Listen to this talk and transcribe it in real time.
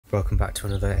Welcome back to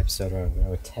another episode where I'm going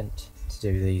to attempt to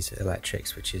do these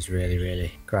electrics, which is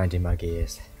really grinding my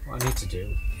gears. What I need to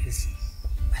do is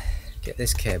get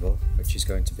this cable, which is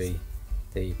going to be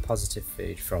the positive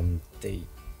feed from the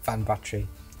van battery,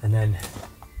 and then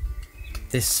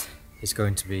this is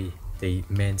going to be the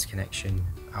mains connection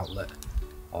outlet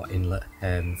or inlet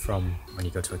from when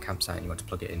you go to a campsite and you want to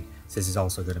plug it in. So this is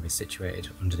also going to be situated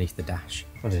underneath the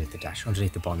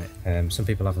bonnet. Some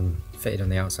people have them fitted on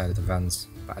the outside of the vans,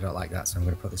 but I don't like that, so I'm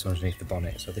going to put this underneath the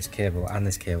bonnet. So this cable and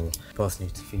this cable both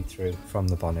need to feed through from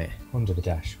the bonnet, under the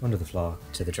dash, under the floor,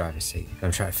 to the driver's seat.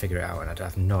 I'm trying to figure it out and I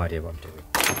have no idea what I'm doing.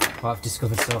 What I've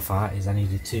discovered so far is I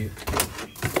needed to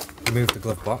remove the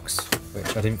glove box,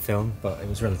 which I didn't film, but it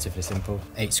was relatively simple.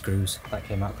 8 screws, that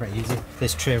came out pretty easy.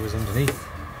 This tray was underneath.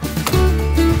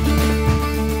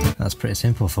 That's pretty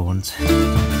simple for once.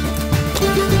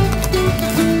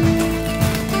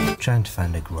 Trying to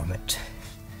find a grommet.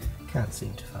 Can't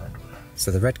seem to find one. So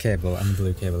the red cable and the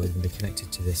blue cable are going to be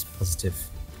connected to this positive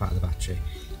part of the battery,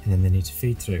 and then they need to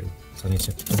feed through. So I need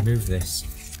to remove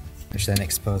this, which then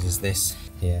exposes this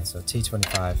here. So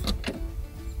T25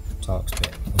 Torx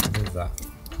bit, I'll remove that.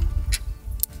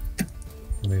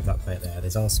 Remove that plate there.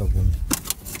 There's also one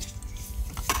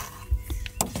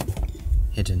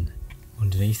hidden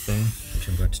underneath there, which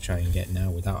I'm going to try and get now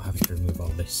without having to remove all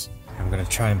this. I'm going to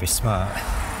try and be smart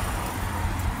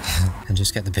and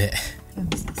just get the bit.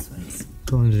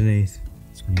 Go underneath.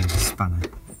 Just going to use a spanner.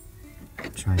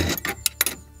 Try it.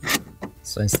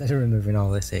 So instead of removing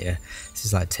all this here, this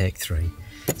is like take 3.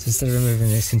 So instead of removing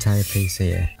this entire piece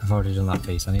here, I've already done that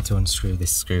piece. I need to unscrew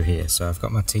this screw here. So I've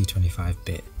got my T25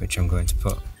 bit, which I'm going to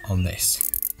put on this.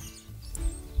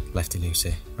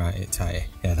 Lefty-loosey, righty tighty,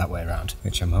 yeah, that way around,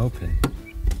 which I'm hoping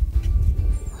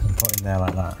I can put in there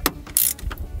like that.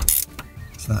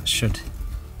 So that should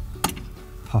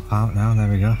pop out now, there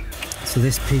we go. So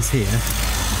this piece here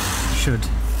should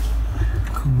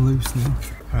come loose now.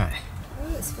 Right.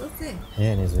 Oh, it's filthy.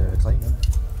 Yeah, it needs a bit of a clean up.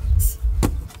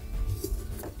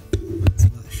 So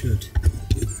that should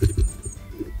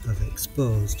have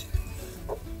exposed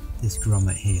this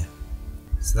grommet here.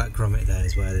 So that grommet there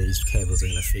is where these cables are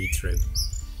going to feed through.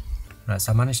 Right,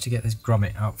 so I managed to get this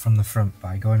grommet out from the front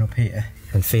by going up here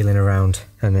and feeling around,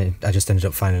 and I just ended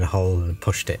up finding a hole and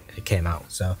pushed it, it came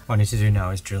out. So what I need to do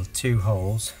now is drill 2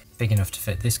 holes big enough to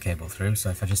fit this cable through, so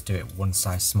if I just do it one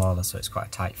size smaller so it's quite a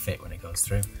tight fit when it goes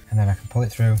through, and then I can pull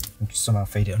it through and somehow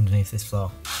feed it underneath this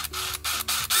floor.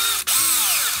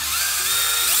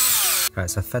 Right,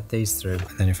 so I fed these through,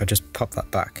 and then if I just pop that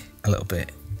back a little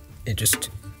bit, it just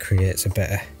creates a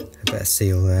better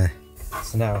seal there.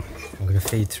 So now I'm going to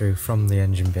feed through from the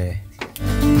engine bay.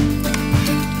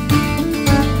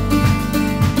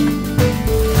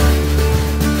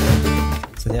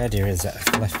 So the idea is that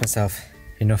I've left myself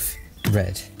enough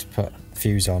red to put a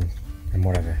fuse on and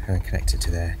whatever, and then connect it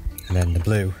to there. And then the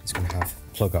blue is going to have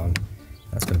a plug on.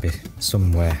 That's going to be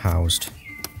somewhere housed.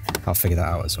 I'll figure that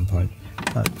out at some point.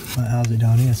 Might house it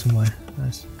down here somewhere.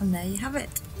 Nice. And there you have it.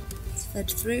 It's fed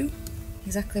through.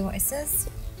 Exactly what it says.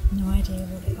 No idea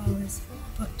what it all is for,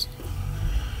 but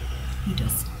he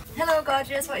does. Hello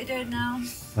gorgeous, what are you doing now?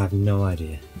 I have no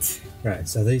idea. Right,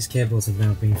 so these cables have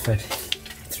now been fed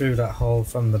through that hole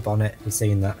from the bonnet. You've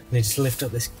seen that. I need to lift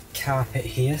up this carpet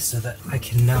here so that I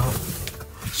can now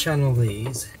channel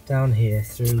these down here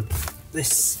through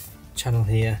this channel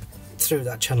here, through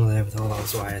that channel there with all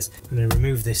those wires. I'm going to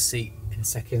remove this seat in a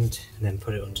second and then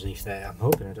put it underneath there. I'm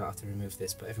hoping I don't have to remove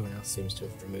this, but everyone else seems to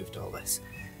have removed all this.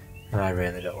 And I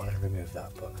really don't want to remove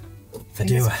that, but if I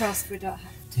do... crossed, we don't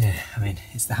have to. Yeah, I mean,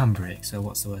 it's the handbrake, so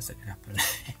what's the worst that could happen?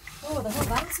 Oh, the whole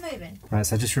van's moving. Right,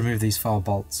 so I just removed these 4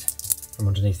 bolts from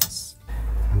underneath this.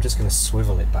 I'm just going to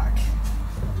swivel it back.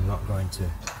 I'm not going to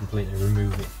completely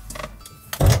remove it.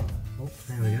 Oh,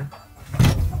 there we go.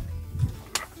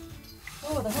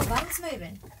 Oh, the whole van's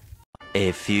moving.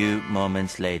 A few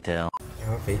moments later. I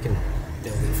hope he can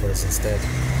build it for us instead.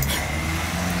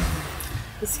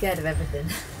 He's scared of everything.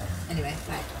 Anyway,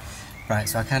 right. Right,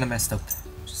 so I kind of messed up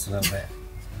just a little bit,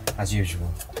 as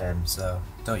usual. So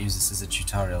don't use this as a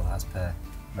tutorial as per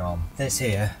norm. This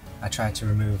here, I tried to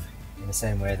remove in the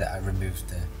same way that I removed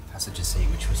the passenger seat,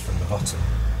 which was from the bottom.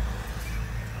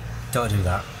 Don't do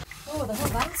that. Oh, the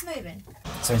whole van's moving.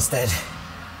 So instead,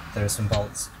 there are some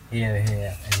bolts here,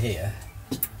 here, and here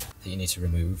that you need to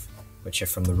remove, which are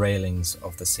from the railings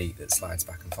of the seat that slides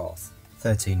back and forth.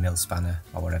 13mm spanner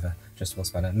or whatever, adjustable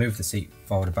spanner. Move the seat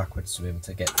forward and backwards to be able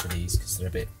to get to these because they're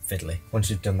a bit fiddly. Once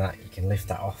you've done that, you can lift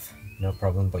that off, no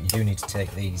problem, but you do need to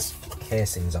take these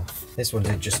casings off. This one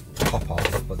did just pop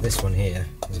off, but this one here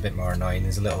is a bit more annoying.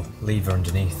 There's a little lever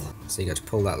underneath So you got to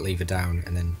pull that lever down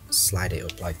and then slide it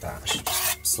up like that. It should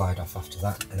just slide off after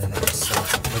that, and then it just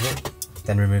slides off with it.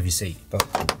 Then remove your seat. But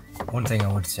one thing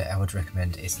I would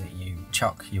recommend is that you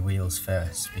chock your wheels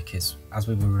first, because as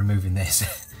we were removing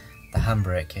this, the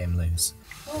handbrake came loose.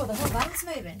 Oh, the whole van's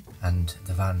moving. And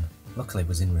the van luckily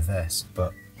was in reverse,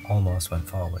 but almost went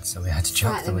forward, so we had to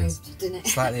chock the wheels. Moved, didn't it?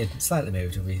 Slightly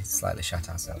moved, and we slightly shat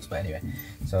ourselves. But anyway,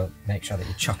 so make sure that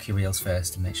you chock your wheels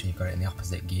first, and make sure you've got it in the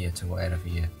opposite gear to wherever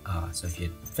you are. So if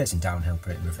you're facing downhill,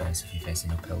 put it in reverse. If you're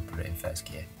facing uphill, put it in first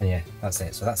gear. And yeah, that's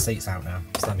it. So that seat's out now.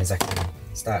 So that means I can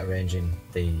start arranging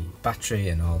the battery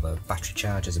and all the battery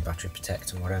chargers and battery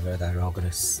protect and whatever. They're all going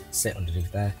to sit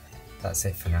underneath there. That's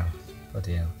it for now.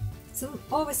 Bloody hell. So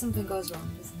always something goes wrong,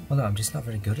 doesn't it? Well, no, I'm just not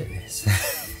very good at this.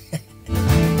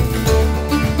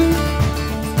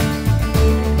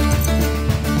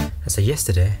 So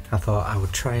yesterday I thought I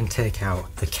would try and take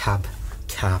out the cab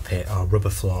carpet or rubber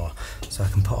floor so I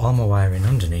can put all my wiring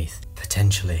underneath,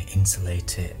 potentially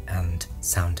insulate it and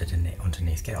sound deaden it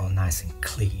underneath, get it all nice and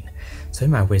clean. So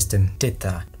in my wisdom did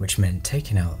that, which meant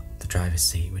taking out the driver's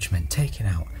seat, which meant taking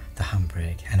out the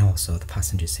handbrake and also the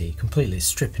passenger seat, completely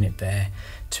stripping it bare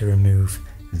to remove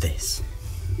this.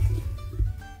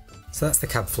 So that's the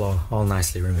cab floor all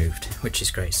nicely removed, which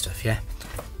is great stuff, yeah?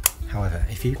 However,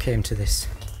 if you came to this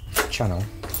channel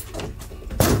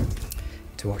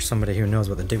to watch somebody who knows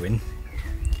what they're doing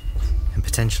and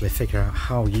potentially figure out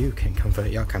how you can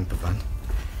convert your camper van,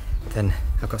 then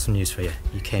I've got some news for you.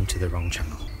 You came to the wrong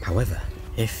channel. However,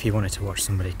 if you wanted to watch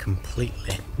somebody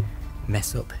completely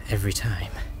mess up every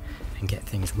time and get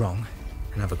things wrong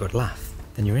and have a good laugh,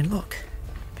 then you're in luck,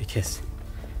 because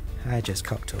I just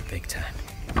cocked up big time.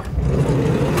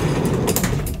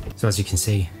 So as you can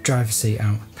see, driver's seat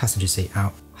out, passenger seat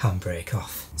out, handbrake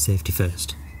off. Safety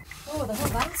first. Oh, the whole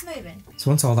van's moving. So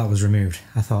once all that was removed,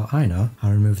 I thought, I know,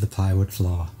 I'll remove the plywood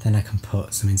floor. Then I can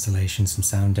put some insulation, some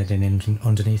sound deadening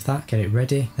underneath that, get it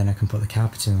ready. Then I can put the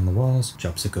carpeting on the walls.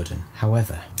 Job's a good one.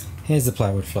 However, here's the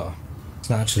plywood floor. It's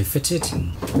not actually fitted.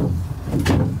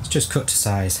 It's just cut to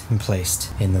size and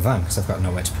placed in the van because I've got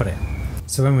nowhere to put it.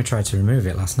 So when we tried to remove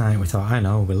it last night, we thought, I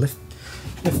know, we'll lift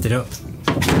it up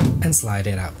and slide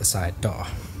it out the side door.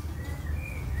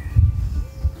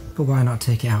 But why not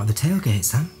take it out of the tailgate,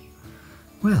 Sam?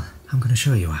 Well, I'm going to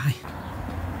show you why.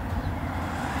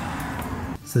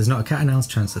 So there's not a cat and mouse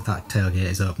chance that that tailgate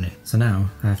is opening. So now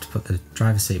I have to put the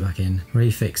driver's seat back in,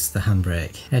 refix the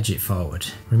handbrake, edge it forward,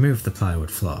 remove the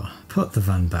plywood floor, put the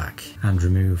van back and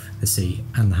remove the seat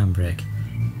and the handbrake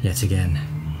yet again.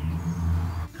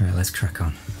 Alright, let's crack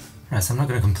on. Right, so I'm not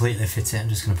going to completely fit it, I'm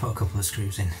just going to put a couple of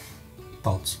screws in.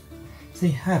 Bolts. See,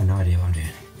 I have no idea what I'm doing.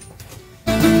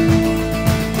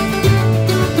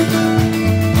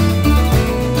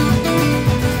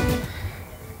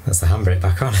 That's the handbrake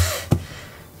back on.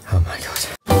 Oh my god.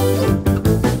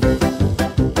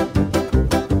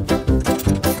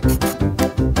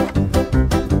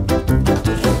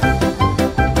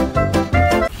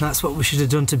 That's what we should have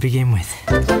done to begin with.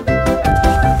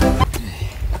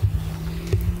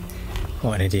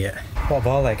 What an idiot. What a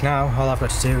ball ache. Now all I've got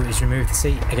to do is remove the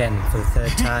seat again for the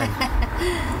third time.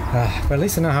 But at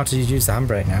least I know how to use the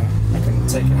handbrake now. I can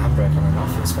take a handbrake on and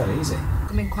off, it's fairly easy.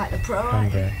 I mean, quite the pro.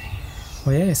 Handbrake.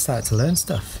 Well yeah, I started to learn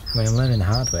stuff. I mean, I'm learning the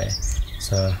hard way,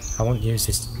 so I won't use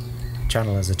this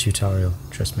channel as a tutorial,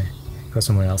 trust me. Go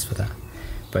somewhere else for that.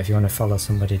 But if you want to follow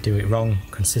somebody do it wrong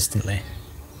consistently,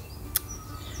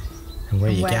 and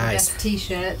wear your guys.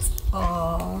 T-shirts.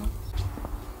 Oh.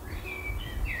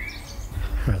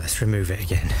 Right, let's remove it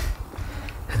again.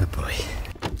 Oh boy.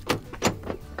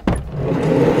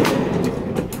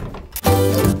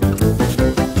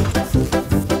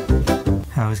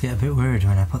 I always get a bit worried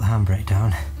when I put the handbrake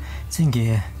down. It's in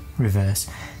gear, reverse,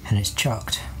 and it's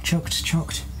chocked,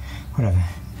 whatever.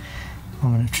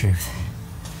 Moment of truth.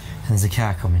 And there's a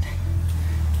car coming.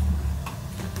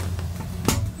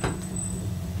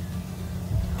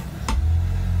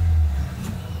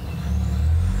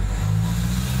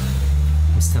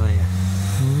 I'm still here.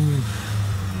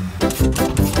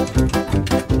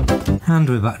 And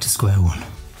we're back to square one.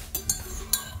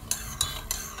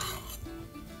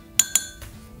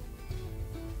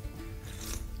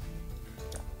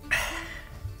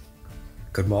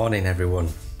 Good morning everyone.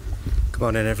 Good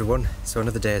morning everyone. So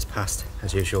another day has passed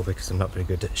as usual because I'm not very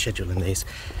good at scheduling these,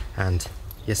 and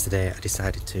yesterday I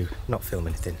decided to not film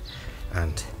anything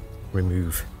and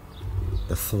remove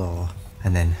the floor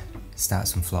and then start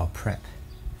some floor prep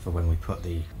for when we put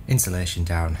the insulation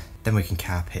down. Then we can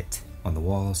carpet on the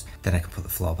walls, then I can put the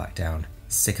floor back down.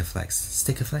 Sticker flex,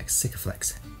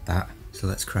 that, So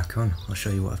let's crack on. I'll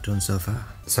show you what I've done so far.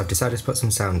 So I've decided to put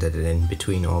some sound editing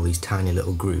between all these tiny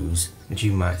little grooves, which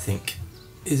you might think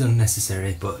is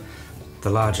unnecessary, but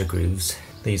the larger grooves,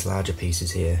 these larger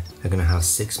pieces here, are going to have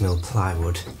 6mm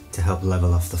plywood to help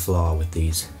level off the floor with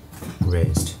these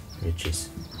raised ridges.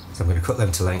 So I'm going to cut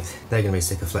them to length. They're going to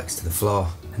be Sikaflex to the floor,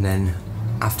 and then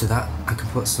after that I can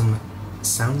put some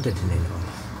sound editing on.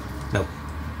 No,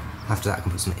 after that I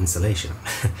can put some insulation on.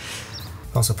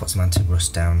 Also put some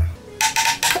anti-rust down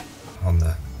on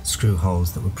the screw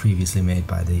holes that were previously made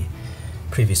by the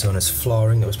previous owner's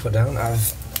flooring that was put down.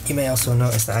 You may also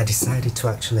notice that I decided to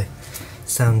actually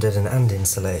sound deaden and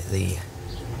insulate the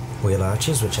wheel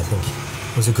arches, which I think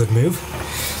was a good move.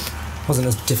 Wasn't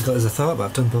as difficult as I thought, but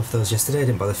I've done both those yesterday. I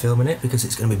didn't bother filming it because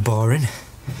it's going to be boring,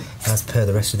 as per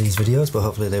the rest of these videos, but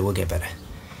hopefully they will get better.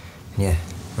 Yeah,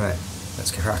 right,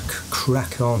 let's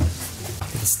crack on.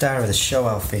 The star of the show,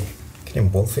 Alfie. Can you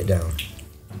wolf it down?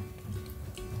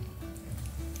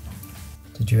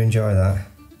 Did you enjoy that?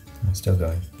 I'm still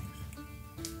going.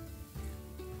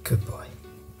 Good boy.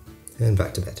 And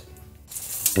back to bed.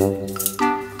 Look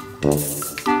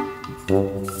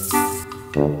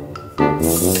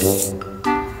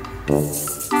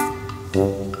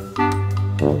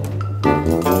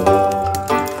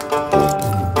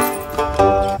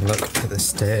at the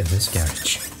state of this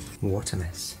garage. What a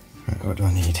mess. Right, what do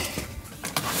I need?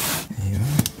 There you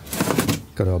are.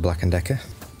 Got all Black & Decker.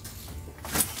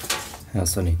 I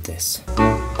also need this.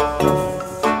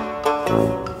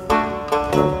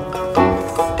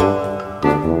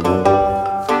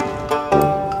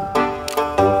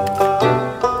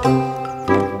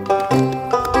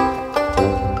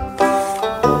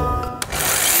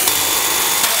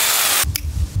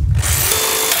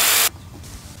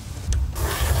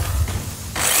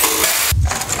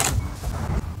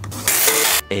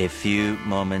 A few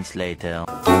moments later.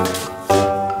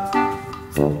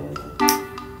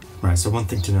 Right, so one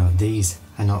thing to note, these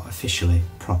are not officially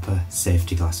proper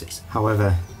safety glasses.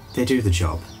 However, they do the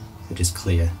job. They're just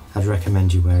clear. I'd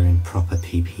recommend you wearing proper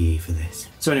PPE for this.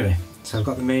 So anyway, so I've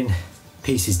got the main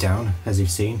pieces down, as you've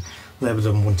seen, labelled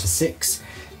them 1 to 6.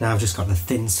 Now I've just got the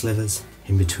thin slivers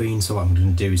in between, so what I'm going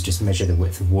to do is just measure the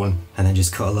width of one and then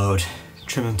just cut a load,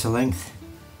 trim them to length.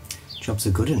 Job's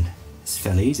a good one. It's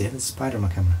fairly easy. There's a spider on my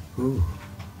camera. Ooh.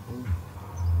 Ooh.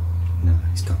 No,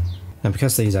 he's gone. Now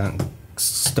because these aren't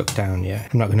stuck down yet,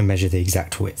 I'm not going to measure the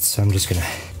exact width, so I'm just going to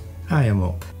eye them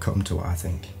up, cut them to what I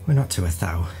think. We're not to a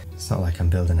thou. It's not like I'm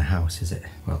building a house, is it?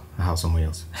 Well, a house on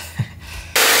wheels.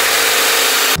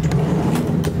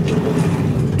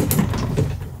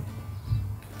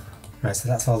 Right, so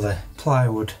that's all the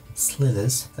plywood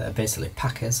slithers that are basically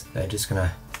packers. They're just going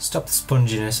to stop the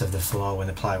sponginess of the floor when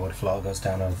the plywood floor goes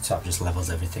down over the top, just levels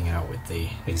everything out with the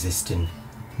existing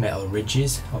metal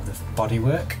ridges of the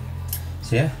bodywork.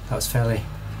 So yeah, that was fairly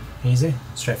easy,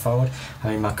 straightforward.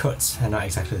 I mean, my cuts are not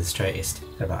exactly the straightest,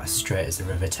 they're about as straight as the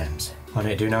River Thames. What I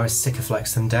need to do now is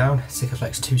Sikaflex them down.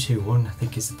 Sikaflex 221 I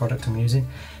think is the product I'm using.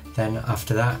 Then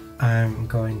after that I'm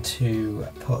going to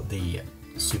put the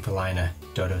Superliner,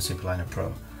 DoDo Superliner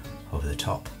Pro over the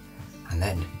top, and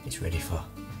then it's ready for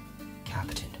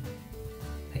carpeting.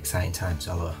 Exciting times,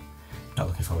 although not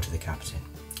looking forward to the carpeting.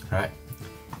 Alright,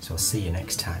 so I'll see you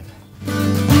next time.